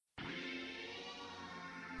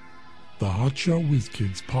the Hotshot Whiz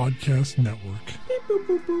Kids Podcast Network. Beep, boop,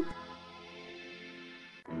 boop, boop.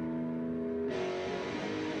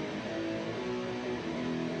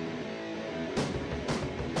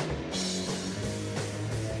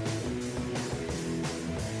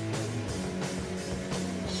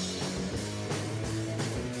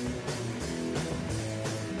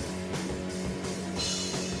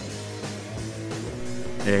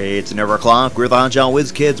 Hey, it's never o'clock. We're the Hotshot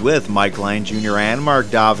Whiz Kids with Mike Lane Jr. and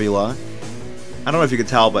Mark Davila. I don't know if you can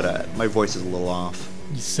tell, but my voice is a little off.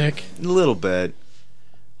 You sick? A little bit.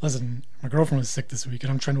 Listen, my girlfriend was sick this week,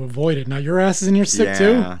 and I'm trying to avoid it. Now your ass is in here sick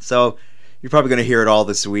too? Yeah, so you're probably going to hear it all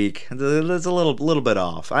this week. It's a little bit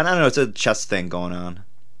off. I don't know, it's a chest thing going on.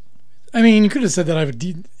 I mean, you could have said that I have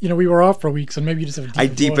we were off for a week, so maybe you just have a deep I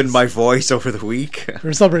deepened my voice over the week. We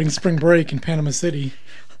were celebrating spring break in Panama City.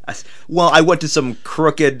 Well, I went to some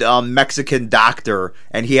crooked Mexican doctor,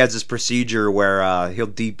 and he has this procedure where he'll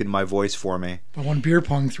deepen my voice for me. I won beer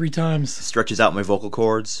pong 3 times. Stretches out my vocal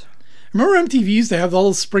cords. Remember MTV used to have all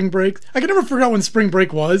those spring breaks? I could never figure out when spring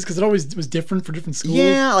break was, because it always was different for different schools.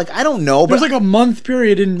 Yeah, like, I don't know. There was like a month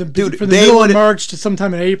period from the middle of March to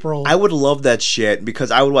sometime in April. I would love that shit,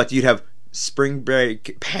 because I would watch, you'd have spring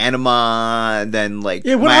break, Panama, and then like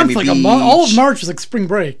it went Miami on for like Beach. a month. All of March was like spring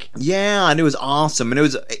break. Yeah, and it was awesome. And it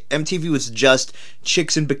was MTV was just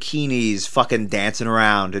chicks in bikinis fucking dancing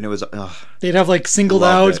around, and it was. They'd have like singled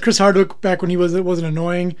Loved outs. it. Chris Hardwick back when it wasn't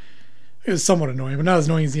annoying. It was somewhat annoying, but not as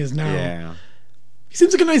annoying as he is now. Yeah, he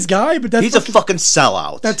seems like a nice guy, but he's a fucking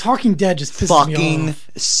sellout. That Talking Dead just pisses me off.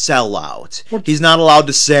 Sellout. He's not allowed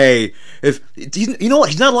to say you know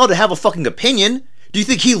what? He's not allowed to have a fucking opinion. Do you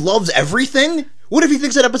think he loves everything? What if he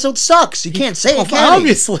thinks that episode sucks? He can't say it, can he?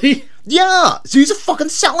 Obviously. Yeah, so he's a fucking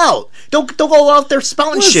sellout. Don't go out there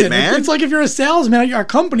spouting shit, man. It's like if you're a salesman at your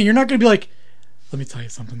company, you're not going to be like, let me tell you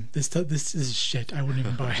something. This is shit. I wouldn't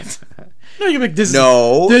even buy it. No, you're like, this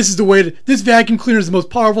is the way this vacuum cleaner is the most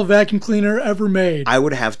powerful vacuum cleaner ever made. I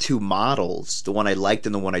would have 2 models, the one I liked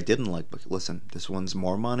and the one I didn't like. But listen, this one's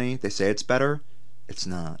more money. They say it's better. It's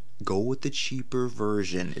not. Go with the cheaper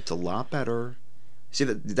version. It's a lot better. See,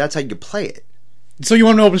 that's how you play it. So you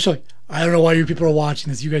want to open the show like, I don't know why you people are watching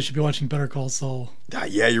this. You guys should be watching Better Call Saul.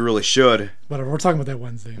 Yeah, you really should. Whatever. We're talking about that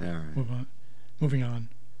Wednesday. All right. Moving on.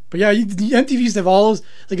 But yeah, the MTV used to have all those.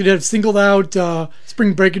 Like, it'd have singled out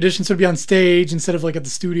spring break edition, so it'd be on stage instead of like at the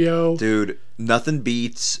studio. Dude, nothing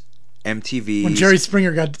beats MTV. When Jerry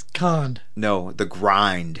Springer got conned. No, The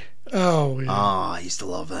Grind. Oh, yeah. Oh, I used to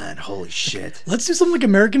love that. Holy shit. Let's do something like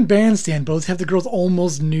American Bandstand. Both have the girls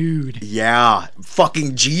almost nude. Yeah.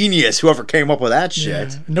 Fucking genius. Whoever came up with that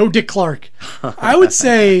shit. Yeah. No Dick Clark. I would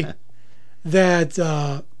say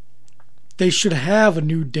that they should have a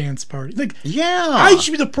nude dance party. Like, yeah. I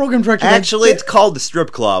should be the program director. Actually, it's called the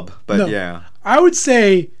strip club. But no, yeah. I would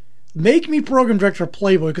say make me program director of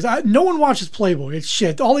Playboy, because no one watches Playboy. It's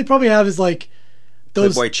shit. All they probably have is like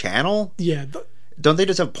those. Playboy Channel? Yeah. Don't they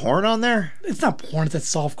just have porn on there? It's not porn. It's that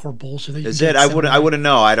softcore bullshit. Is it? I wouldn't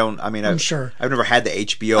know. I'm sure. I've never had the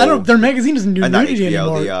HBO. I don't. Their magazine doesn't do nudity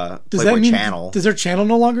HBO, anymore. The Playboy Channel. Does their channel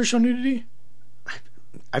no longer show nudity?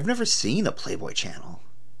 I've never seen a Playboy Channel.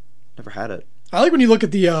 Never had it. I like when you look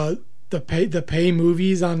at the pay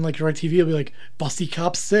movies on like DirecTV. It'll be like Busty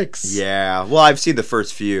Cop 6. Yeah. Well, I've seen the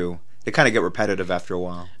first few. They kind of get repetitive after a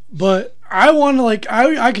while. But I want to like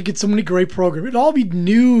I could get so many great programs. It'd all be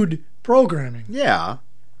nude programming. Yeah.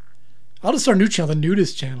 I'll just start a new channel, the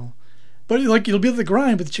nudist channel. But like it'll be like The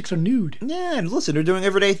Grind, but the chicks are nude. Yeah, and listen, they're doing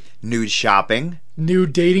everyday nude shopping.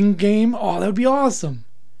 Nude dating game. Oh, that would be awesome.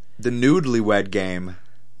 The Nudely-Wed game.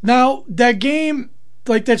 Now, that game,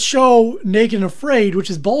 like that show, Naked and Afraid, which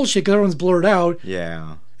is bullshit because everyone's blurred out.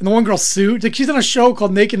 Yeah. And the one girl sued. Like, she's on a show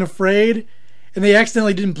called Naked and Afraid, and they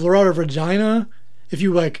accidentally didn't blur out her vagina. If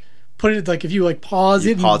you like put it, like if you like pause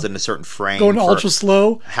it, in a certain frame, going ultra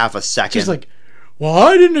slow, half a second. She's like, "Well,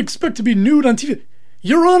 I didn't expect to be nude on TV."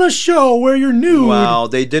 You're on a show where you're nude. Well,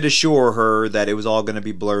 they did assure her that it was all going to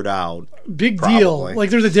be blurred out. Big deal. Like,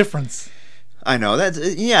 there's a difference. I know.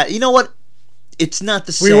 Yeah, you know what? It's not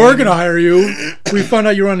the same. We were going to hire you. We found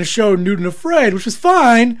out you were on a show, Nude and Afraid, which was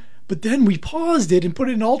fine. But then we paused it and put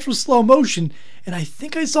it in ultra slow motion, and I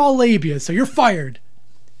think I saw labia, so you're fired.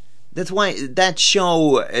 That's why that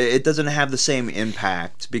show, it doesn't have the same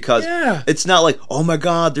impact, because it's not like, oh my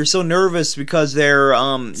god, they're so nervous because they're they're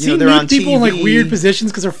on TV. People in like weird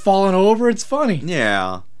positions because they're falling over. It's funny.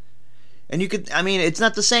 Yeah, and it's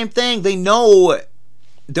not the same thing. They know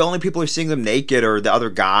the only people who are seeing them naked are the other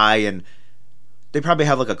guy, and they probably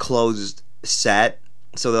have like a closed set,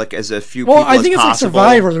 so like as a few people as possible. Well, I think it's like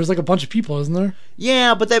Survivor. There's like a bunch of people, isn't there?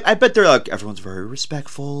 Yeah, but I bet they're like, everyone's very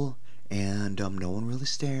respectful. and no one really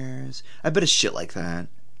stares. I bet it's shit like that.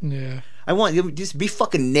 Yeah. I want you to just be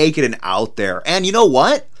fucking naked and out there. And you know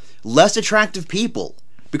what? Less attractive people.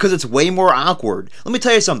 Because it's way more awkward. Let me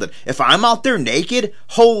tell you something. If I'm out there naked,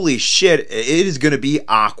 holy shit, it is going to be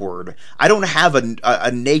awkward. I don't have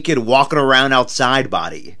a naked walking around outside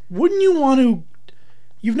body. Wouldn't you want to...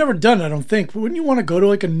 You've never done it, I don't think. But wouldn't you want to go to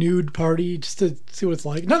like a nude party just to see what it's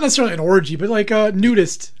like? Not necessarily an orgy, but like a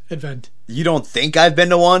nudist event. You don't think I've been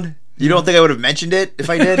to one? You don't think I would have mentioned it if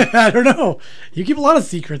I did? I don't know. You keep a lot of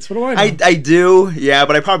secrets. What do I know? I do, yeah,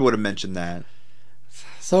 but I probably would have mentioned that.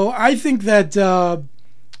 So I think that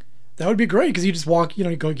that would be great because you just walk,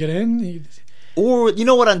 you go get in. Or, you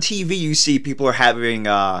know what, on TV you see people are having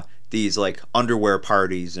these like underwear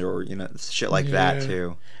parties or, shit like that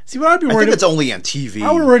too. See, what I'd be worried I think it's only on TV.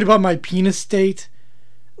 I would worried about my penis state.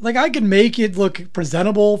 Like, I could make it look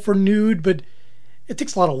presentable for nude, but it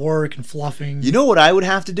takes a lot of work and fluffing. You know what I would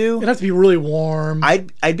have to do? It has to be really warm.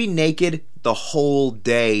 I'd be naked the whole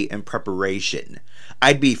day in preparation.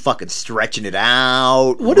 I'd be fucking stretching it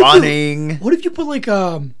out, running. What if you put like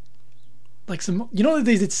some,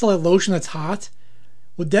 they sell a lotion that's hot?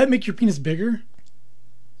 Would that make your penis bigger?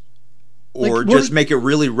 Or just make it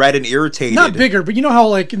really red and irritated. Not bigger, but you know how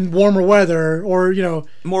like in warmer weather or,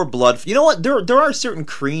 more blood. You know what? There are certain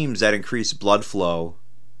creams that increase blood flow,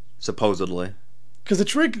 supposedly. Because the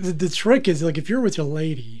trick is like if you're with your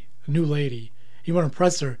lady, a new lady, you want to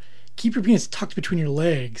impress her, keep your penis tucked between your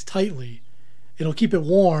legs tightly. It'll keep it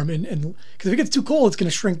warm, and because if it gets too cold, it's going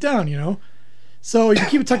to shrink down, So you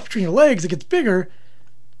keep it tucked between your legs, it gets bigger.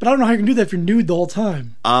 But I don't know how you can do that if you're nude the whole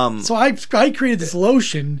time. So I created this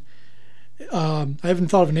lotion. I haven't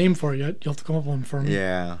thought of a name for it yet. You'll have to come up with one for me.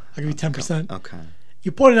 Yeah. I'll give you 10%. Okay.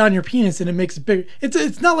 You put it on your penis and it makes it bigger.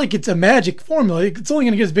 It's not like it's a magic formula. It's only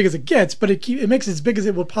going to get as big as it gets, but it makes it as big as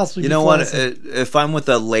it would possibly be. You know what? If I'm with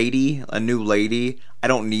a new lady, I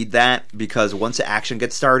don't need that because once the action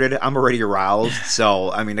gets started, I'm already aroused.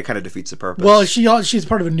 So, I mean, it kind of defeats the purpose. Well, she's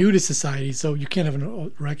part of a nudist society, so you can't have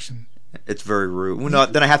an erection. It's very rude. Well, no,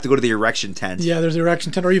 then I have to go to the erection tent. Yeah, there's an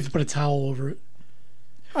erection tent, or you have to put a towel over it.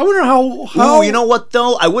 I wonder how... Ooh, you know what,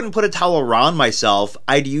 though? I wouldn't put a towel around myself.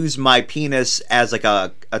 I'd use my penis as, like,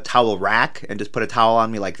 a towel rack and just put a towel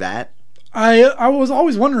on me like that. I was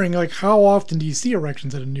always wondering, like, how often do you see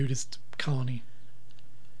erections at a nudist colony?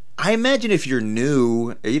 I imagine if you're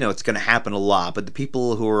new, it's going to happen a lot. But the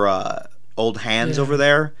people who are old hands over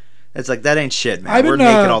there, it's like, that ain't shit, man. We're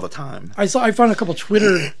naked all the time. I found a couple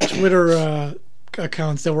Twitter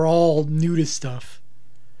accounts that were all nudist stuff.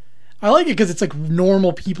 I like it because it's like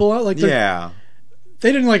normal people. Like they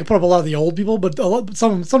didn't like put up a lot of the old people, but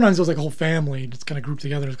sometimes it was like a whole family just kind of grouped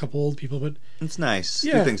together as a couple old people. But it's nice.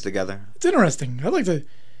 Do things together. It's interesting. I'd like to.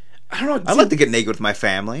 I don't know. I'd like to get naked with my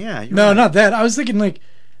family. Yeah. No, right. Not that. I was thinking like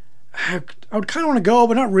I would kind of want to go,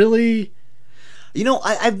 but not really.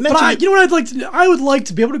 I've mentioned. But you know what I'd like to do? I would like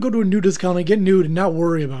to be able to go to a nudist colony, get nude, and not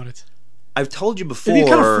worry about it. I've told you before. It'd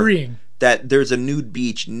be kind of freeing. That there's a nude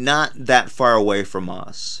beach not that far away from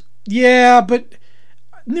us. Yeah, but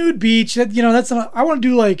nude beach, that's not... I want to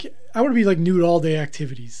be like nude all day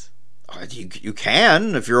activities. You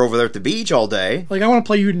can if you're over there at the beach all day. Like I want to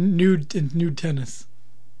play nude tennis.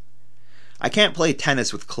 I can't play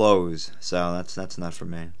tennis with clothes, so that's not for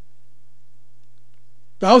me.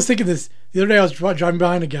 But I was thinking this the other day. I was driving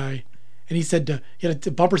behind a guy, and he said he had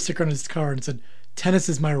a bumper sticker on his car and said, "Tennis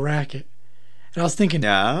is my racket." And I was thinking, you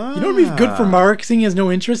know what would be good for Mark, seeing he has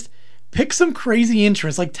no interest? Pick some crazy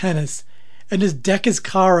interest like tennis and just deck his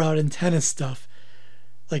car out in tennis stuff.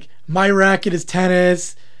 Like, my racket is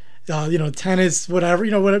tennis, tennis,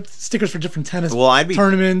 whatever, what stickers for different tennis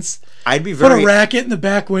tournaments. Put a racket in the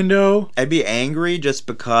back window. I'd be angry just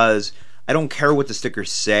because I don't care what the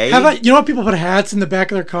stickers say. You know how people put hats in the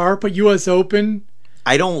back of their car, put US Open?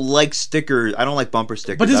 I don't like stickers. I don't like bumper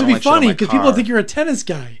stickers. But this would be funny because people think you're a tennis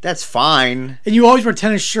guy. That's fine. And you always wear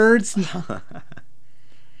tennis shirts.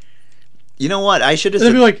 You know what? I should have.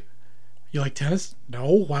 They'd be like, "You like tennis? No.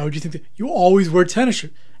 Why would you think that? You always wear tennis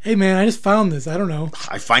shirts." Hey man, I just found this. I don't know.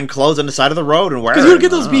 I find clothes on the side of the road and wear them. Because you would get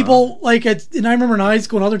those people like, and I remember in high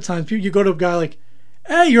school and other times, you go to a guy like,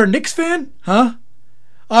 "Hey, you're a Knicks fan, huh?"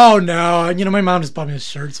 Oh no, my mom just bought me a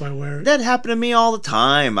shirt, so I wear it. That happened to me all the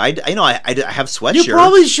time. I have sweatshirts. You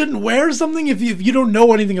probably shouldn't wear something if you don't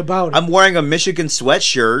know anything about it. I'm wearing a Michigan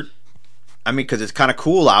sweatshirt. I mean, because it's kind of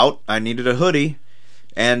cool out. I needed a hoodie.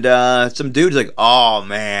 And some dude's like, "Oh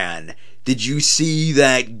man, did you see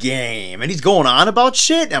that game?" And he's going on about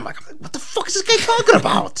shit. And I'm like, "What the fuck is this guy talking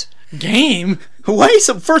about?" Game?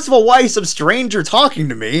 First of all, why is some stranger talking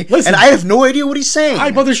to me? Listen, and I have no idea what he's saying.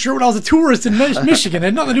 I bought this shirt when I was a tourist in Michigan. It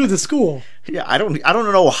had nothing to do with the school. Yeah, I don't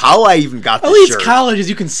know how I even got this At least shirt. colleges,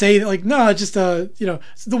 you can say like, no, it's just the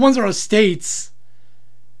ones that are states.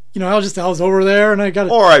 I was over there and I got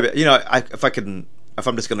it. Or if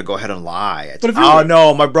I'm just gonna go ahead and lie.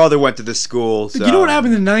 No, my brother went to this school. So. You know what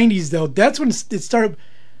happened in the '90s though? That's when it started.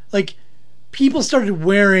 Like, people started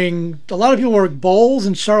wearing. A lot of people wore Bulls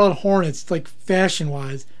and Charlotte Hornets, like fashion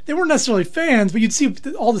wise. They weren't necessarily fans, but you'd see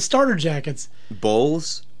all the starter jackets.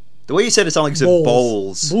 Bulls? The way you said it sounded like you said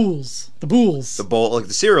bowls. Bulls. The Bulls. The bowl, like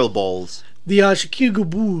the cereal bowls. The Chicago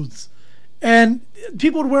Bulls. And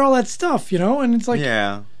people would wear all that stuff, and it's like,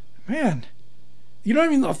 yeah, man, you're not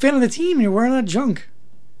even a fan of the team. You're wearing that junk.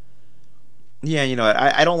 Yeah,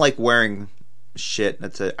 I don't like wearing shit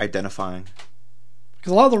that's identifying.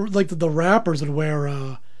 Because a lot of the rappers would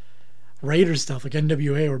wear Raiders stuff, like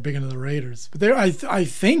NWA were big into the Raiders. But I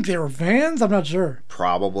think they were fans. I'm not sure.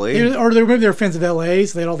 Probably. Maybe they were fans of LA,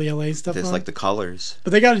 so they had all the LA stuff. Just on. like the colors.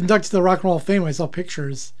 But they got inducted to the Rock and Roll Hall of Fame. I saw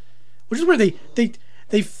pictures, which is where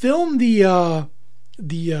they filmed the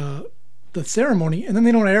ceremony and then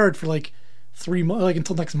they don't air it for like 3 months, like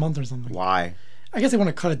until next month or something. Why? I guess they want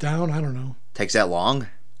to cut it down. I don't know. Takes that long?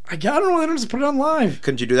 I don't know. They don't just put it on live.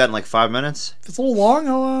 Couldn't you do that in like 5 minutes? If it's a little long,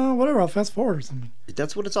 I'll fast forward or something.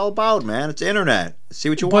 That's what it's all about, man. It's the internet. See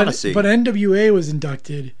what you want to see. But NWA was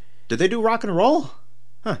inducted. Did they do rock and roll?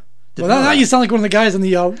 Huh. Well, now you sound like one of the guys in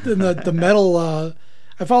the metal.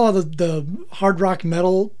 I follow the hard rock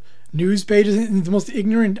metal news pages, and the most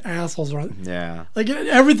ignorant assholes are. Yeah. Like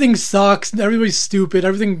everything sucks. Everybody's stupid.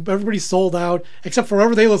 Everybody's sold out except for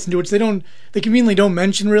whoever they listen to, which they conveniently don't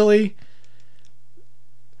mention really.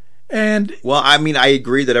 And well, I mean, I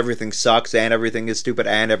agree that everything sucks and everything is stupid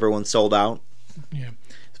and everyone's sold out. Yeah.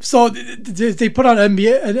 So they put out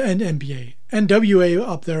NWA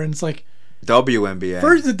up there, and it's like WNBA.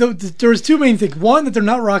 First, there's two main things. One, that they're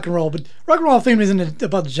not rock and roll, but Rock and Roll Hall of Fame isn't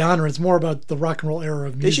about the genre. It's more about the rock and roll era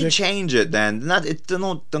of music. They should change it then.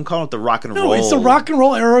 Don't call it the rock and roll. No, it's the rock and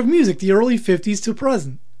roll era of music, the early '50s to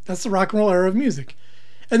present. That's the rock and roll era of music.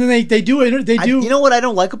 And then they do. You know what I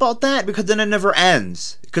don't like about that? Because then it never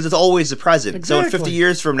ends. Because it's always the present. Exactly. So in 50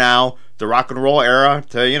 years from now, the rock and roll era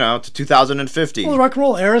to 2050. Well, the rock and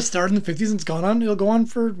roll era started in the 50s and it's gone on. It'll go on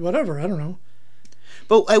for whatever. I don't know.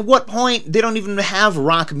 But at what point, they don't even have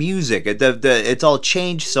rock music. It's all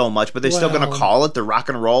changed so much, but they're still going to call it the Rock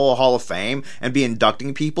and Roll Hall of Fame and be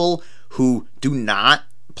inducting people who do not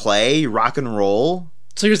play rock and roll.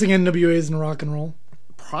 So you're saying NWA isn't rock and roll?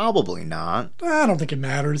 Probably not. I don't think it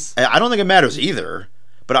matters. I don't think it matters either.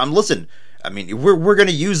 But listen, I mean, we're going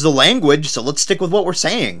to use the language, so let's stick with what we're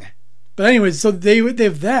saying. But anyways, so they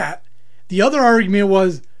have that. The other argument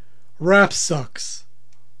was rap sucks.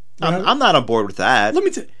 I'm not on board with that. Let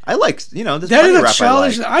me tell you. I like, this that is a rap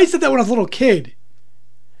childish. I like. I said that when I was a little kid.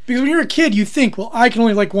 Because when you're a kid, you think, well, I can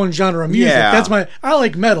only like one genre of music. Yeah. I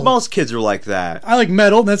like metal. Most kids are like that. I like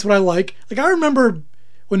metal, and that's what I like. Like, I remember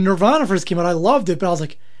when Nirvana first came out, I loved it, but I was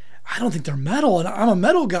like, I don't think they're metal, and I'm a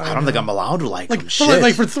metal guy. I don't think I'm allowed to like them.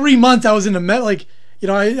 For 3 months, I was into metal. Like,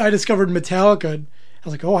 I discovered Metallica. I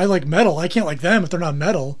was like, oh, I like metal. I can't like them if they're not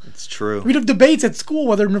metal. It's true. We'd have debates at school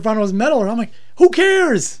whether Nirvana was metal, and I'm like, who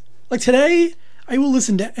cares? Like, today, I will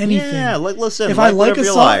listen to anything. Yeah, listen. If I like a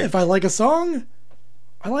song, if I like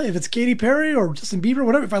if it's Katy Perry or Justin Bieber,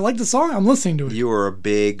 whatever. If I like the song, I'm listening to it. You are a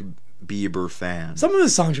big Bieber fan. Some of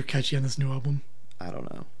his songs are catchy on this new album. I don't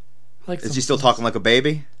know. Is he still talking like a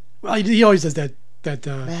baby? Well, he always does that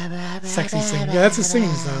sexy singing. Yeah, that's his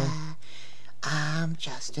singing style. I'm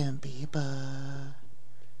Justin Bieber.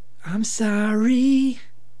 I'm sorry.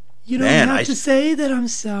 You don't have to say that I'm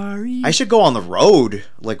sorry. I should go on the road,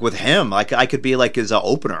 like, with him. Like, I could be, like, his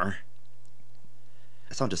opener.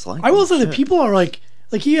 That sounds just like I will say that people are, like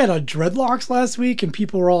he had dreadlocks last week, and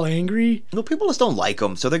people were all angry. No, people just don't like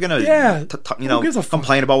him, so they're going to,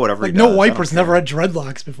 complain about whatever he does. No white person never had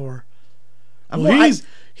dreadlocks before.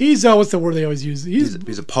 He's what's the word they always use?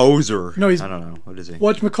 He's a poser. No, I don't know. What is he?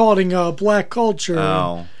 Whatchamacallit, black culture.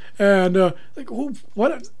 Oh. And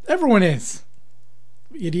what? Everyone is.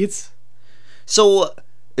 Idiots. So,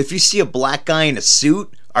 if you see a black guy in a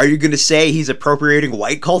suit, are you going to say he's appropriating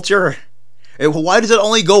white culture? Why does it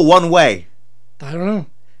only go one way? I don't know.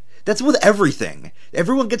 That's with everything.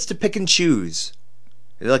 Everyone gets to pick and choose.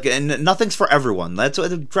 And nothing's for everyone. That's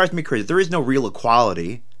what drives me crazy. There is no real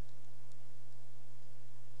equality.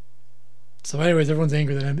 So, anyways, everyone's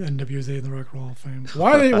angry that NWA in the Rock and Roll Hall of Fame.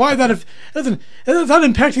 Why that? If it's not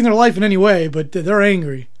impacting their life in any way, but they're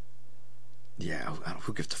angry. Yeah,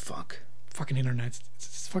 who gives a fuck? fucking internet.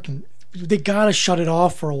 It's fucking. They gotta shut it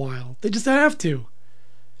off for a while. They just have to.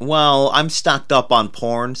 Well, I'm stocked up on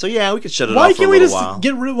porn, so yeah, we could shut it Why off for a can't we little just while.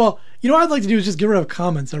 get rid? Well, you know what I'd like to do is just get rid of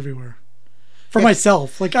comments everywhere. For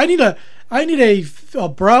myself, like I need a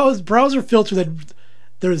browser filter that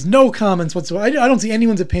there is no comments whatsoever. I don't see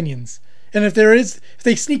anyone's opinions, and if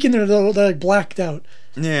they sneak in there, they're like blacked out.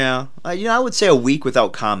 Yeah, I would say a week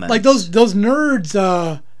without comments. Like those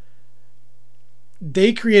nerds,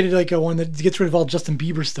 they created like a one that gets rid of all Justin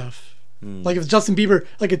Bieber stuff. Like if Justin Bieber,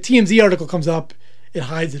 like a TMZ article comes up, it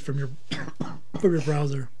hides it from your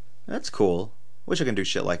browser. That's cool. Wish I could do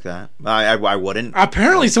shit like that. I wouldn't.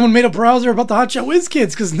 Apparently, someone made a browser about the Hotshot Whiz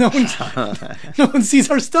kids because no one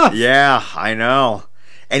sees our stuff. Yeah, I know.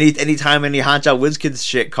 Anytime any Hotshot Whiz kids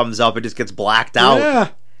shit comes up, it just gets blacked out. Yeah.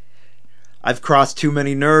 I've crossed too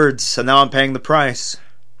many nerds, so now I'm paying the price.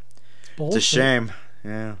 Bullshit. It's a shame.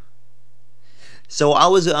 Yeah. So I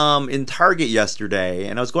was in Target yesterday,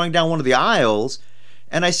 and I was going down one of the aisles,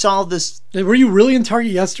 and I saw this. Were you really in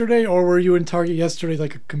Target yesterday, or were you in Target yesterday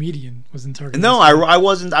like a comedian was in Target? No, I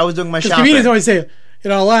wasn't. I was doing my shopping. Comedians always say,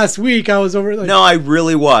 last week I was over. No, I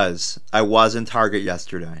really was. I was in Target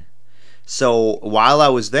yesterday. So while I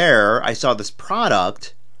was there, I saw this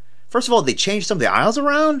product. First of all, they changed some of the aisles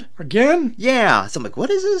around. Again? Yeah. So I'm like, what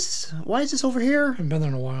is this? Why is this over here? I haven't been there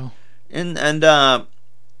in a while. And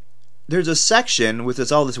there's a section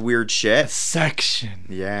with all this weird shit. Section.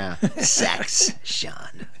 Yeah. Sex,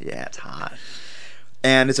 Sean. Yeah, it's hot.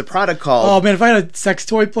 And it's a product called... Oh, man, if I had a sex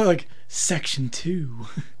toy play, like, Section 2.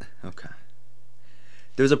 Okay.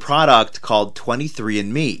 There's a product called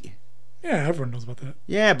 23andMe. Yeah, everyone knows about that.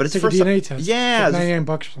 Yeah, but it's like a DNA test. Yeah. It's like $99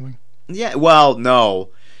 or something. Yeah, well, no.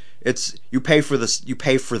 It's you pay for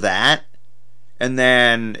that, and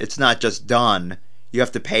then it's not just done. You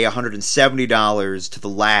have to pay $170 to the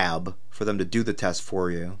lab for them to do the test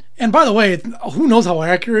for you. And by the way, who knows how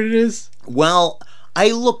accurate it is? Well,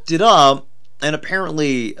 I looked it up, and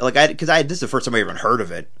apparently, this is the first time I even heard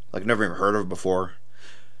of it. Like, never even heard of it before.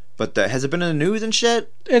 But has it been in the news and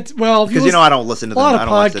shit? Because I don't listen to a lot of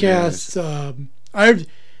podcasts. I heard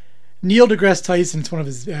Neil deGrasse Tyson's one of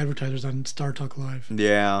his advertisers on Star Talk Live.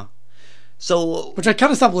 Yeah. So, which I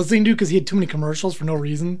kind of stopped listening to because he had too many commercials for no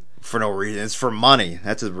reason. For no reason, it's for money.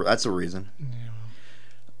 That's a reason. Yeah.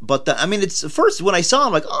 But it's first when I saw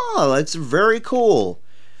him, like, oh, that's very cool.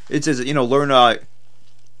 It says learn.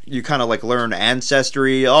 You kind of like learn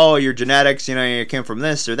ancestry. Oh, your genetics. You came from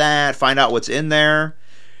this or that. Find out what's in there.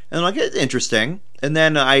 And I'm like, it's interesting. And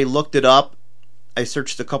then I looked it up. I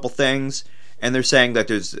searched a couple things, and they're saying that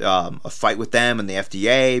there's a fight with them and the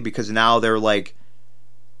FDA because now they're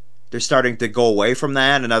starting to go away from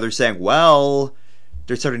that, and now they're saying, well,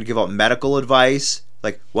 they're starting to give out medical advice.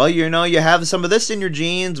 Like, well, you have some of this in your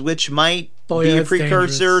genes, which might be a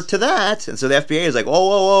precursor to that. And so the FDA is like,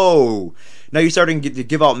 whoa. Now you're starting to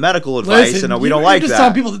give out medical advice, and we don't like that. You're just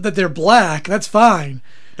telling people that they're black. That's fine.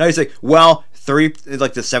 Now he's like, well, the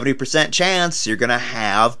 70% chance you're going to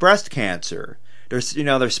have breast cancer. They're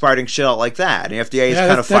spouting shit out like that. And the FDA is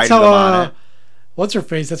kind of fighting them on it. What's her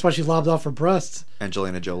face? That's why she lobbed off her breasts.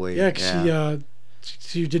 Angelina Jolie. Yeah, because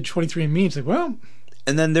she did 23andMe. It's like, well.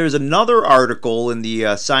 And then there's another article in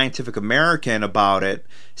the Scientific American about it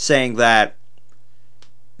saying that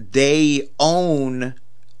they own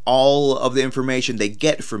all of the information they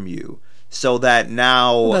get from you. So that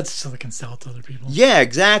now... that's so they can sell it to other people. Yeah,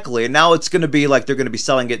 exactly. And now it's going to be like they're going to be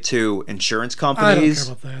selling it to insurance companies.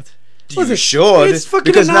 I don't care about that. You should. It's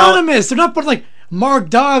fucking anonymous. They're not putting like, Mark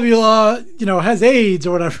Davila, has AIDS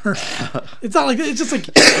or whatever. It's not like... It's just like...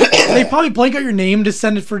 they probably blank out your name to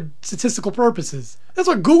send it for statistical purposes. That's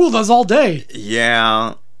what Google does all day.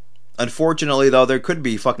 Yeah. Unfortunately, though, there could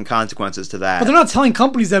be fucking consequences to that. But they're not telling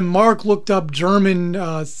companies that Mark looked up German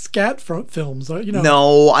scat films.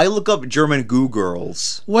 No, I look up German Goo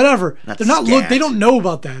Girls. Whatever. Not they're not. scat. They don't know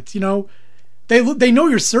about that. They know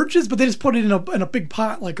your searches, but they just put it in a big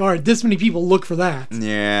pot. Like, all right, this many people look for that.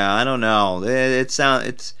 Yeah, I don't know.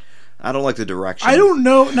 I don't like the direction. I don't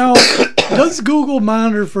know. Now, does Google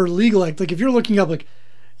monitor for legal act? Like, if you're looking up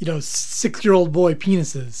 6-year-old boy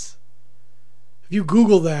penises. If you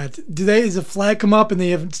Google that, does a flag come up and they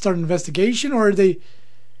haven't started an investigation, or are they...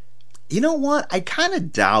 You know what? I kind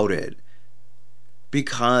of doubt it.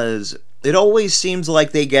 Because it always seems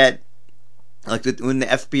like they get... when the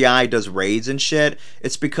FBI does raids and shit,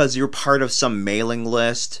 it's because you're part of some mailing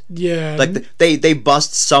list. Yeah. Like, they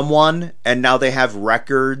bust someone, and now they have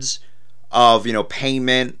records of,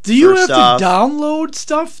 payment Do you for have stuff. to download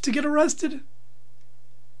stuff to get arrested?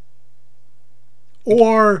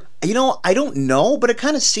 Or... I don't know, but it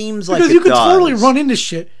kind of seems like because it you could does. totally run into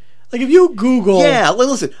shit. Like, if you Google... Yeah,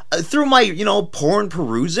 listen, through my, porn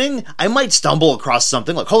perusing, I might stumble across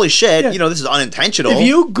something like, holy shit, this is unintentional. If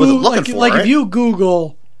you Google... Wasn't looking for it. If you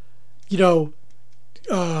Google,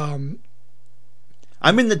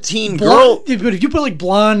 I'm in the teen girl... But if you put, like,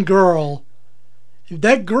 blonde girl,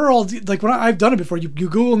 that girl... Like, when I've done it before, you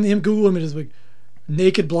Google images, like,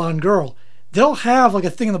 naked blonde girl. They'll have, like, a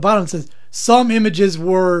thing on the bottom that says, some images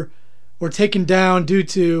were taken down due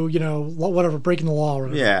to, whatever, breaking the law or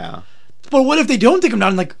whatever. Yeah. But what if they don't take them down?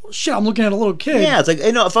 And like, oh, shit, I'm looking at a little kid. Yeah, it's like,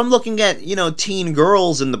 if I'm looking at, teen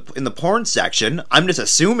girls in the porn section, I'm just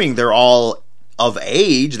assuming they're all of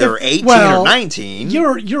age. They're 18 or 19.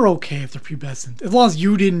 You're okay if they're pubescent. As long as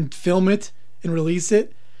you didn't film it and release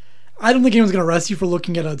it. I don't think anyone's going to arrest you for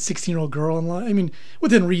looking at a 16-year-old girl online. I mean,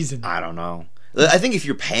 within reason. I don't know. I think if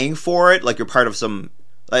you're paying for it, like you're part of some...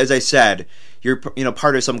 As I said, you're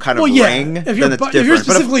part of some kind of ring. If you're, then it's different. If you're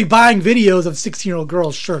specifically buying videos of 16-year-old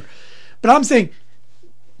girls, sure. But I'm saying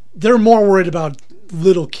they're more worried about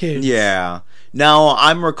little kids. Yeah. Now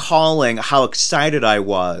I'm recalling how excited I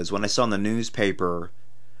was when I saw in the newspaper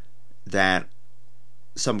that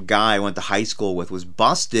some guy I went to high school with was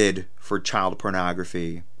busted for child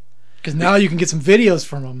pornography. Because now you can get some videos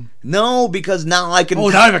from him. No, because now I can... Oh,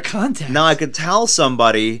 now I have a contact. Now I can tell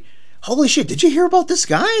somebody... Holy shit, did you hear about this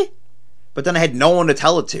guy? But then I had no one to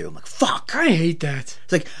tell it to. I'm like, fuck. I hate that.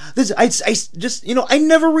 It's like, I just, I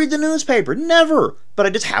never read the newspaper. Never. But I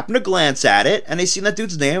just happened to glance at it, and I seen that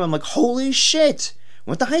dude's name. I'm like, holy shit.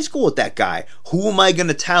 Went to high school with that guy. Who am I going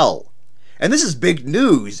to tell? And this is big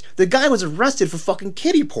news. The guy was arrested for fucking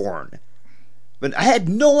kiddie porn. But I had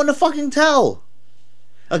no one to fucking tell.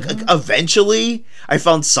 Eventually, I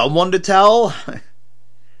found someone to tell.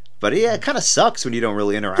 But yeah, it kind of sucks when you don't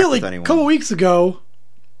really interact with anyone. A couple weeks ago,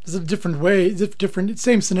 it's a different way,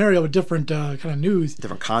 same scenario, but different kind of news.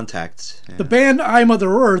 Different contexts. Yeah. The band I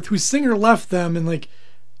Mother Earth, whose singer left them in like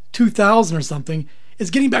 2000 or something,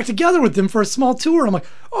 is getting back together with them for a small tour. I'm like,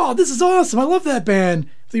 oh, this is awesome. I love that band,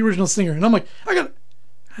 the original singer. And I'm like, I don't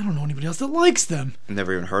know anybody else that likes them. I've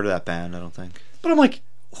never even heard of that band, I don't think. But I'm like,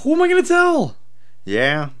 who am I going to tell?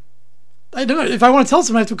 Yeah. I don't know. If I want to tell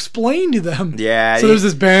someone, I have to explain to them. Yeah. So there's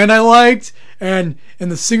this band I liked, and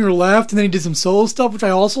the singer left, and then he did some solo stuff, which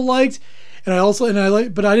I also liked, but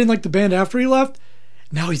I didn't like the band after he left.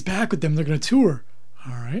 Now he's back with them. They're going to tour.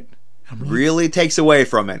 All right. Really takes away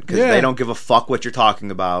from it because they don't give a fuck what you're talking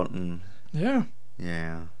about. And yeah.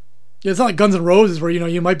 Yeah. Yeah. It's not like Guns N' Roses where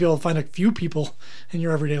you might be able to find a few people in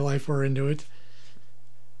your everyday life who are into it.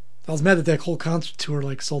 I was mad that whole concert tour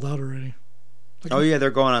sold out already. They're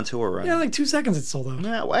going on tour, right? Yeah, 2 seconds it's sold out.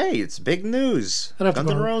 Yeah, it's big news. Guns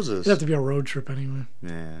N' Roses. It'd have to be a road trip anyway.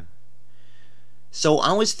 Yeah. So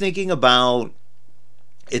I was thinking about,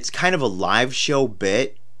 it's kind of a live show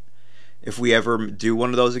bit, if we ever do one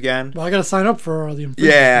of those again. Well, I got to sign up for the...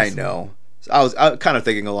 Yeah, I know. I was kind of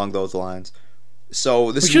thinking along those lines.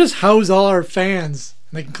 So we should just house all our fans,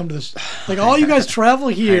 and they can come to this. All you guys travel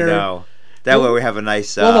here. I know. That way we have a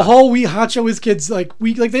nice... the whole Hotshot Whiz Kids, they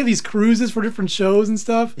have these cruises for different shows and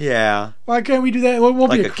stuff. Yeah. Why can't we do that? It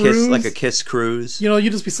won't be a cruise. Like a Kiss cruise. You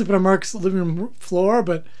just be sleeping on Mark's living room floor,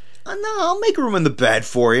 but... No, I'll make room in the bed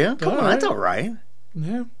for you. Come on, that's all right.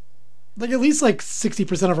 Yeah. At least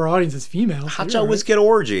 60% of our audience is female. Hotshot Whiz Kid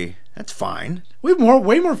orgy. That's fine. We have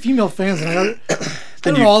way more female fans than I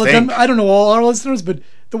don't know all of them. I don't know all our listeners, but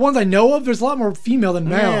the ones I know of, there's a lot more female than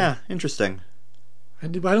male. Yeah, interesting. I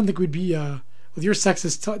don't think we'd be with your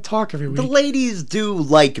sexist talk every week. The ladies do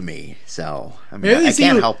like me, so I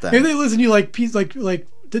can't help them. Maybe they listen to you like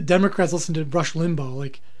the Democrats listen to Rush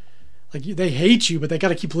Limbaugh. They hate you, but they got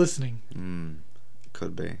to keep listening.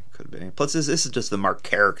 Could be. Plus, this is just the Mark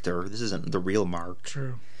character. This isn't the real Mark.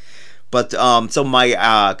 True. But so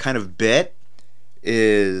my kind of bit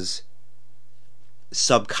is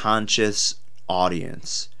subconscious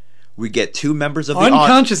audience. We get two members of the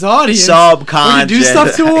unconscious audience. Subconscious. We do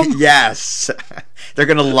stuff to them? Yes. They're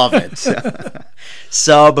going to love it.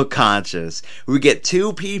 Subconscious. We get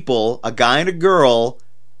two people, a guy and a girl,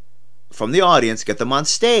 from the audience, get them on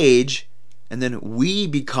stage, and then we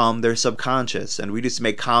become their subconscious, and we just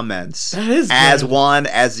make comments as one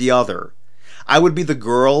as the other. I would be the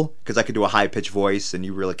girl, because I could do a high-pitched voice, and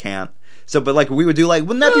you really can't. So, but we would do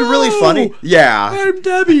wouldn't that be really funny? Yeah. I'm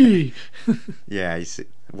Debbie. Yeah, you see.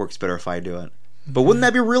 It works better if I do it. But wouldn't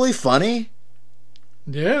that be really funny?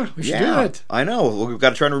 Yeah, we should do it. I know. We've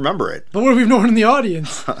got to try and remember it. But what if we have no one in the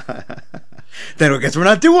audience? Then I guess we're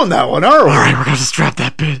not doing that one, are we? All right, we're going to scrap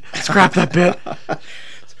that bit. Scrap that bit.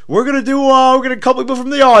 We're going to do, we're going to couple people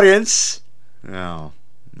from the audience. No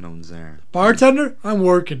one's there. Bartender, I'm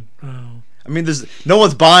working. Oh. I mean, no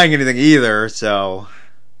one's buying anything either, so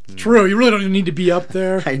True, you really don't need to be up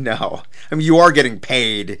there. I know. I mean, you are getting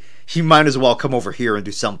paid. You might as well come over here and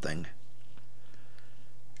do something.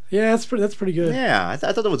 Yeah, that's pretty good. Yeah, I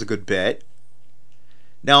thought that was a good bit.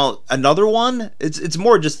 Now, another one, it's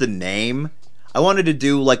more just the name. I wanted to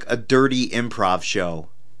do like a dirty improv show.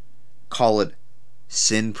 Call it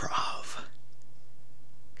Sinprov.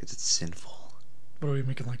 Because it's sinful. What are we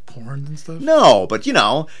making, like porn and stuff? No, but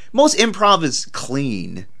most improv is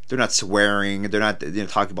clean. They're not swearing. They're not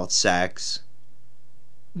talking about sex.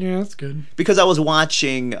 Yeah, that's good. Because I was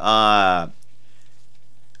watching the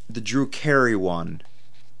Drew Carey one.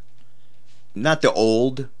 Not the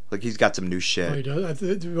old. Like, he's got some new shit. Oh, he does?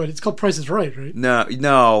 It's called Price is Right, right? No.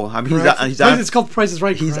 I mean, he's on. It's called Price is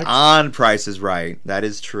Right, correct? He's on Price is Right. That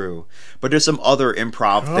is true. But there's some other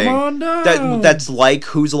improv Come thing on down. that's like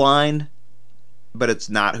Whose Line, but it's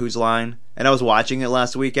not Whose Line. And I was watching it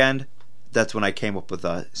last weekend. That's when I came up with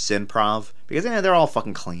a Sinprov. Because they're all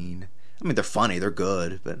fucking clean. I mean, they're funny. They're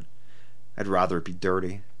good. But I'd rather it be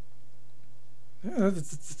dirty. Yeah,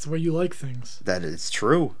 that's the way you like things. That is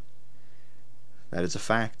true. That is a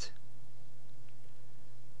fact.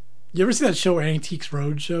 You ever see that show Antiques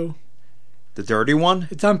Roadshow? The dirty one?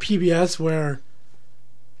 It's on PBS where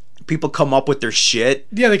people come up with their shit.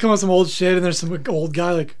 Yeah, they come up with some old shit and there's some old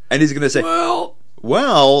guy like... And he's going to say,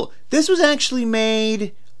 Well, this was actually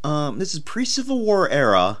made... this is pre-Civil War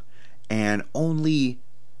era, and only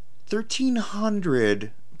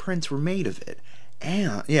 1,300 prints were made of it.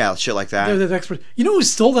 And, yeah, shit like that. They're the expert. You know who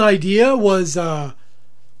stole that idea was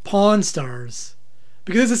Pawn Stars.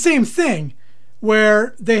 Because it's the same thing,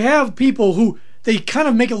 where they have people who they kind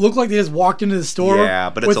of make it look like they just walked into the store. Yeah,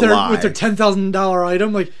 but it's a lie. With their $10,000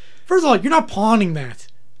 item. Like, first of all, you're not pawning that.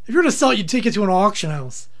 If you're going to sell it, you take it to an auction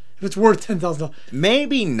house. If it's worth $10,000.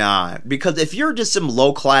 Maybe not, because if you're just some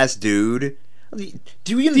low-class dude,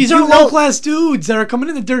 these are low-class dudes that are coming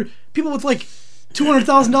in. They're people with like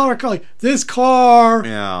 $200,000 car. Like, this car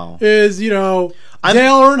is, Dale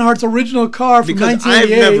Earnhardt's original car from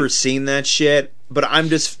 1988. I've never seen that shit. But I'm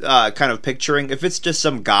just kind of picturing, if it's just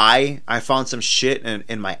some guy, I found some shit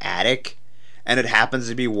in my attic, and it happens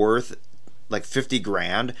to be worth like 50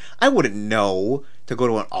 grand, I wouldn't know to go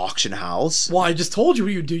to an auction house. Well, I just told you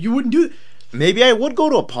what you'd do. You wouldn't do it. Maybe I would go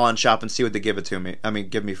to a pawn shop and see what they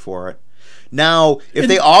give me for it. Now, if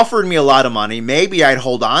they offered me a lot of money, maybe I'd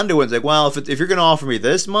hold on to it and say, well, if you're going to offer me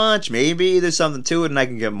this much, maybe there's something to it and I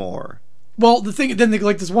can get more. Well, the thing, then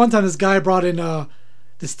like this one time, this guy brought in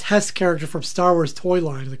this test character from Star Wars toy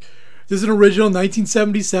line. Like, this is an original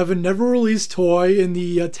 1977, never released toy in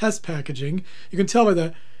the test packaging. You can tell by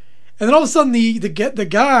that. And then all of a sudden, the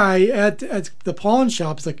guy at the pawn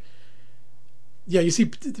shop is like, yeah, you see,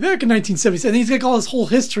 back in 1977, he's got all this whole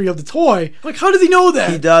history of the toy. Like, how does he know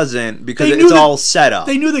that? He doesn't, because it's all set up.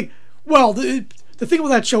 They knew that. Well, the thing about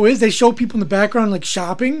that show is they show people in the background, like,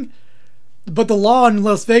 shopping. But the law in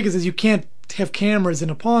Las Vegas is you can't have cameras in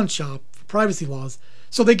a pawn shop for privacy laws.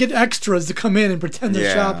 So they get extras to come in and pretend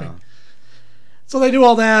they're shopping. So they do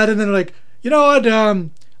all that, and then they're like, you know what?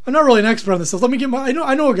 I'm not really an expert on this stuff. Let me get I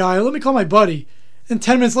know a guy. Let me call my buddy. And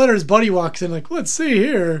 10 minutes later, his buddy walks in, like, let's see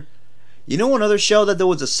here. You know, one other show that there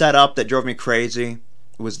was a setup that drove me crazy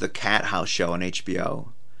was the Cat House show on HBO.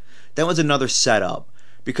 That was another setup,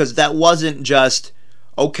 because that wasn't just,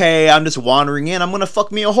 okay, I'm just wandering in, I'm gonna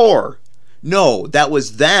fuck me a whore. No, that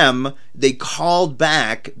was them. They called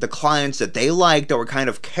back the clients that they liked that were kind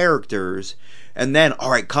of characters. And then, all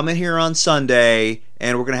right, come in here on Sunday,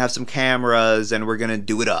 and we're going to have some cameras, and we're going to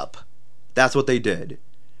do it up. That's what they did.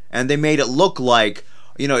 And they made it look like,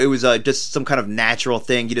 it was just some kind of natural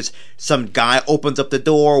thing. Some guy opens up the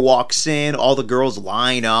door, walks in, all the girls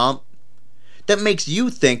line up. That makes you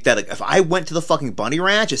think that if I went to the fucking bunny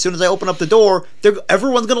ranch, as soon as I open up the door,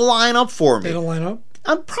 everyone's going to line up for me. They don't line up?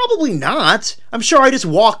 I'm probably not. I'm sure I just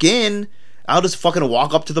walk in. I'll just fucking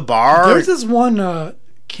walk up to the bar. There's this one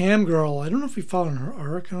cam girl. I don't know if we followed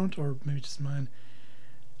our account or maybe just mine.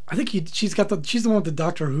 I think she's the one with the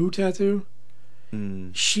Doctor Who tattoo.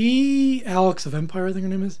 Alex of Empire, I think her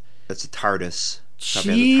name is. That's a TARDIS.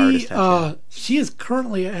 She is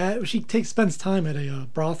currently spends time at a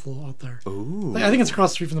brothel out there. Ooh. Like, I think it's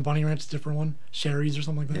across the street from the Bunny Ranch. It's a different one, Sherry's or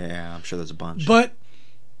something like that. Yeah, I'm sure there's a bunch. But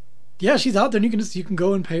yeah, she's out there, and you can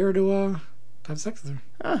go and pay her to have sex with her.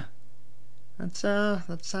 Huh.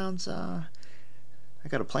 That sounds. I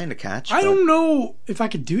got a plane to catch. I don't know if I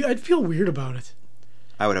could do it. I'd feel weird about it.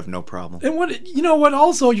 I would have no problem. And what?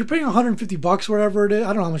 Also, you're paying $150, whatever it is. I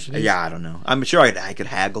don't know how much it is. Yeah, I don't know. I'm sure I could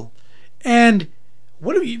haggle. And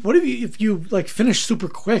what if you like finish super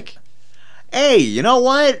quick? hey, you know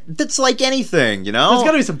what? That's like anything, you know? There's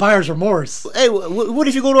got to be some buyer's remorse. Hey, what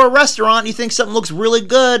if you go to a restaurant and you think something looks really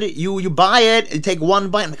good? You buy it, and take one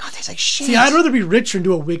bite, and like, oh, it tastes like shit. See, I'd rather be richer and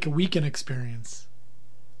do a weekend experience.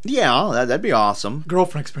 Yeah, that'd be awesome.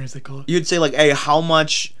 Girlfriend experience, they call it. You'd say, like, hey, how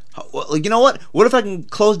much... Like, you know what? What if I can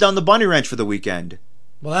close down the bunny ranch for the weekend?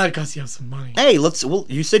 Well, that'd cost you some money. Hey,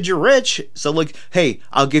 you said you're rich, so like, hey,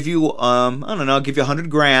 I'll give you, I don't know, I'll give you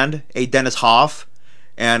 $100,000, a Dennis Hoff,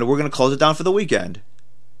 and we're gonna close it down for the weekend.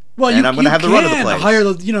 Well, and I'm gonna have the run of the place. Hire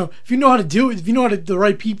the, if you know how to do it, if you know the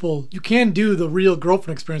right people, you can do the real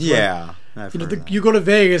girlfriend experience. Yeah, you go to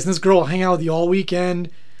Vegas and this girl will hang out with you all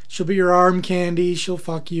weekend. She'll be your arm candy. She'll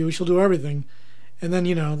fuck you. She'll do everything. And then,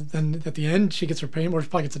 then at the end, she gets her payment, or she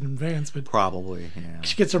probably gets it in advance, but... Probably, yeah.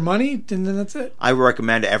 She gets her money, and then that's it. I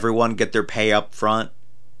recommend everyone get their pay up front,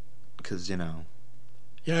 because,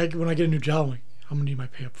 Yeah, when I get a new job, I'm like, how much do my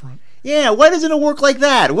pay up front? Yeah, why doesn't it work like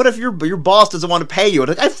that? What if your boss doesn't want to pay you?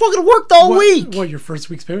 Like, I fucking worked all week! What, your first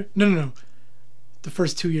week's payment? No. The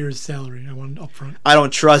first 2 years' salary, I want up front. I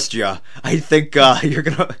don't trust you. I think you're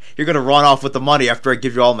gonna run off with the money after I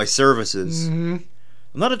give you all my services. Mm-hmm.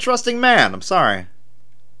 I'm not a trusting man. I'm sorry.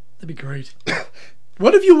 That'd be great.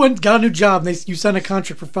 What if you got a new job and you signed a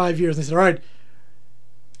contract for 5 years and they said, all right,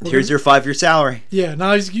 here's your 5-year salary. Yeah,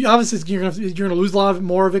 now obviously you're gonna lose a lot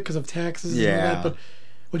more of it because of taxes and all that, but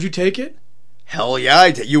would you take it? Hell yeah,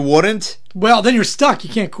 you wouldn't? Well, then you're stuck. You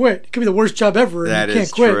can't quit. It could be the worst job ever. That you can't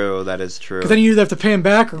is quit. true. That is true. Because then you either have to pay him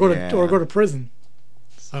back or go to prison.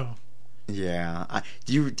 So. Yeah.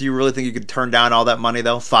 Do you really think you could turn down all that money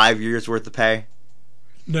though? 5 years worth of pay?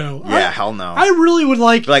 No. Yeah, hell no. I really would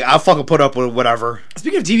like... I'll fucking put up with whatever.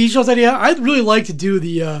 Speaking of TV shows idea, I'd really like to do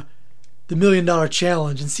the $1 million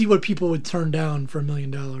challenge and see what people would turn down for $1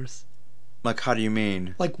 million. Like, how do you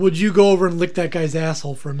mean? Like, would you go over and lick that guy's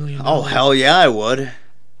asshole for $1 million? Oh, hell yeah, I would.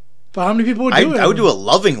 But how many people would do it? I would do it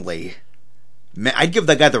lovingly. Man, I'd give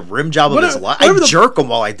that guy the rim job of his life. I'd jerk him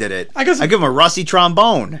while I did it. I'd give him a rusty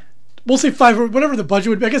trombone. We'll say whatever the budget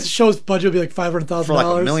would be. I guess the show's budget would be like $500,000. For like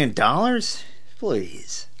 $1 million?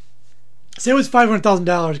 Please. Say it was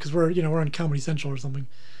 $500,000 because we're on Comedy Central or something,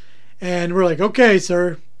 and we're like, okay,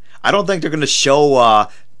 sir. I don't think they're going to show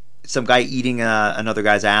some guy eating another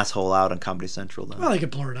guy's asshole out on Comedy Central, though. Well, they could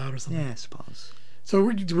blur it out or something. Yeah, I suppose. So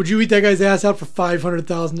would you eat that guy's ass out for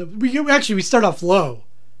 $500,000? We start off low.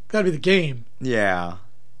 That'd be the game. Yeah.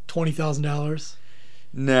 $20,000.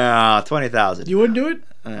 No, $20,000. You wouldn't do it?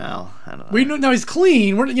 No, I don't know. We know now he's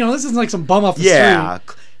clean. This isn't like some bum off the street. Yeah.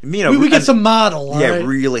 We get some model. Yeah, right?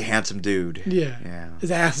 Really handsome dude. Yeah.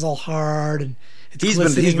 His ass is all hard and it's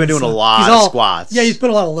he's been doing a lot of squats. Yeah, he's put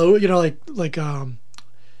a lot of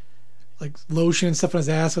like lotion and stuff on his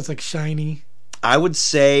ass, so it's like shiny. I would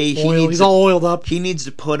say he's all oiled up. He needs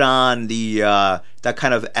to put on the that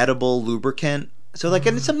kind of edible lubricant. So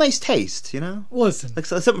it's some nice taste, Listen, like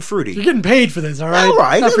something fruity. You're getting paid for this, all right? All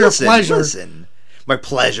right, not for listen, your pleasure. Listen, my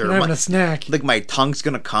pleasure. You're having a snack. Like my tongue's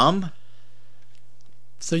gonna come.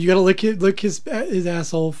 So you gotta lick his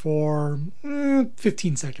asshole for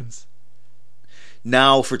 15 seconds.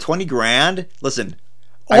 Now for $20,000, listen.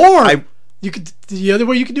 Or you could the other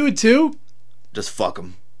way you could do it too. Just fuck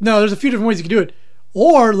him. No, there's a few different ways you can do it.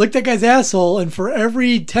 Or lick that guy's asshole, and for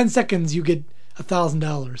every 10 seconds you get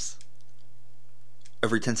 $1,000.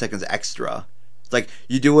 Every 10 seconds extra. It's like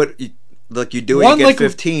you do it. You get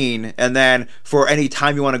 15, and then for any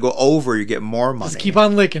time you want to go over, you get more money. Just keep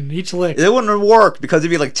on licking each lick. It wouldn't work because it'd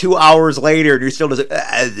be like 2 hours later, and you're still just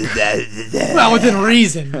well, within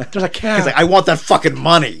reason. There's a cap. He's like, I want that fucking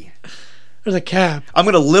money. There's a cap. I'm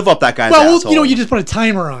gonna live up that guy's asshole. You just put a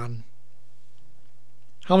timer on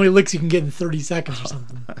how many licks you can get in 30 seconds or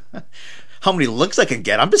something. How many licks I can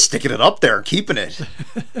get? I'm just sticking it up there and keeping it.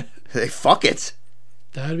 Hey, fuck it.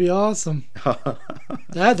 That'd be awesome.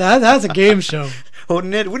 That's a game show.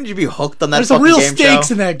 Wouldn't it? Wouldn't you be hooked on that? There's fucking game show? There's some real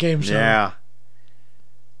stakes in that game show. Yeah.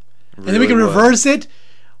 And then we can reverse it.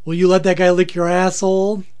 Will you let that guy lick your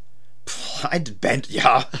asshole? I'd bend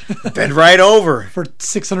right over for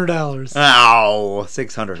 $600. Ow,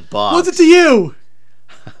 $600. What's it to you?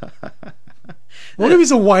 We'll give you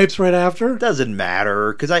some wipes right after. Doesn't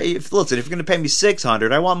matter because if you're gonna pay me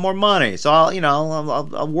 $600, I want more money, so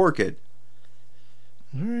I'll work it.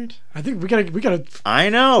 All right, I think we gotta. I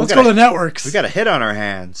know. Let's go to the networks. We got a hit on our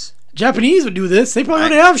hands. Japanese would do this. They probably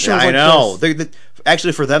already have shows like this. I know.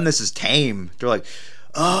 Actually, for them, this is tame. They're like,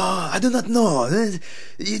 I do not know.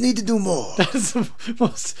 You need to do more. That's the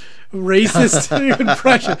most racist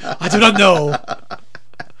impression. I do not know.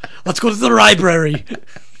 Let's go to the library.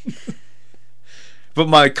 But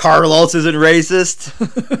my Carlos isn't racist.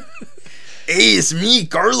 Hey, it's me,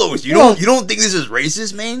 Carlos. You don't think this is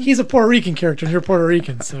racist, man? He's a Puerto Rican character, and you're Puerto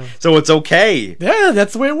Rican, so it's okay. Yeah,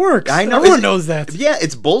 that's the way it works. I know. Everyone knows that. Yeah,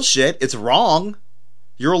 it's bullshit. It's wrong.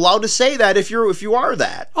 You're allowed to say that if you are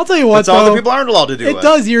that. I'll tell you what, all the people aren't allowed to do it. It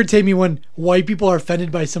does irritate me when white people are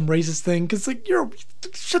offended by some racist thing, because like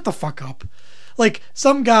shut the fuck up. Like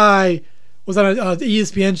some guy was on an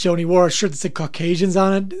ESPN show and he wore a shirt that said Caucasians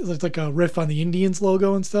on it. It looked like a riff on the Indians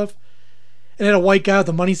logo and stuff. And it had a white guy with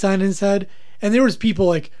a money sign in his head. And there was people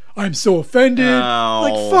like, I'm so offended. No.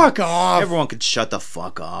 Like, fuck off. Everyone could shut the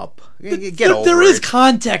fuck up. Get over There it. is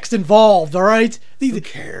context involved, all right? Who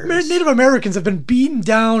cares? Native Americans have been beaten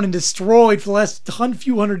down and destroyed for the last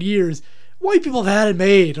few hundred years. White people have had it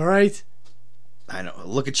made, all right? I know.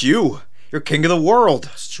 Look at you. You're king of the world.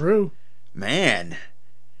 It's true. Man.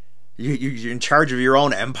 You're in charge of your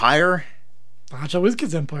own empire? Hotshot Whiz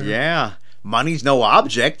Kid's empire. Yeah. Money's no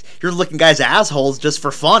object. You're licking guys' assholes just for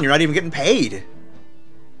fun. You're not even getting paid.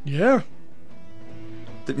 Yeah.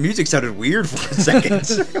 The music sounded weird for a second.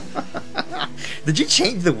 Did you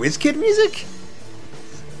change the WizKid music?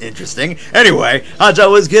 Interesting. Anyway,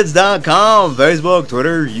 HotshotWizKids.com, Facebook,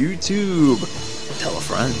 Twitter, YouTube. Tell a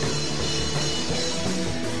friend.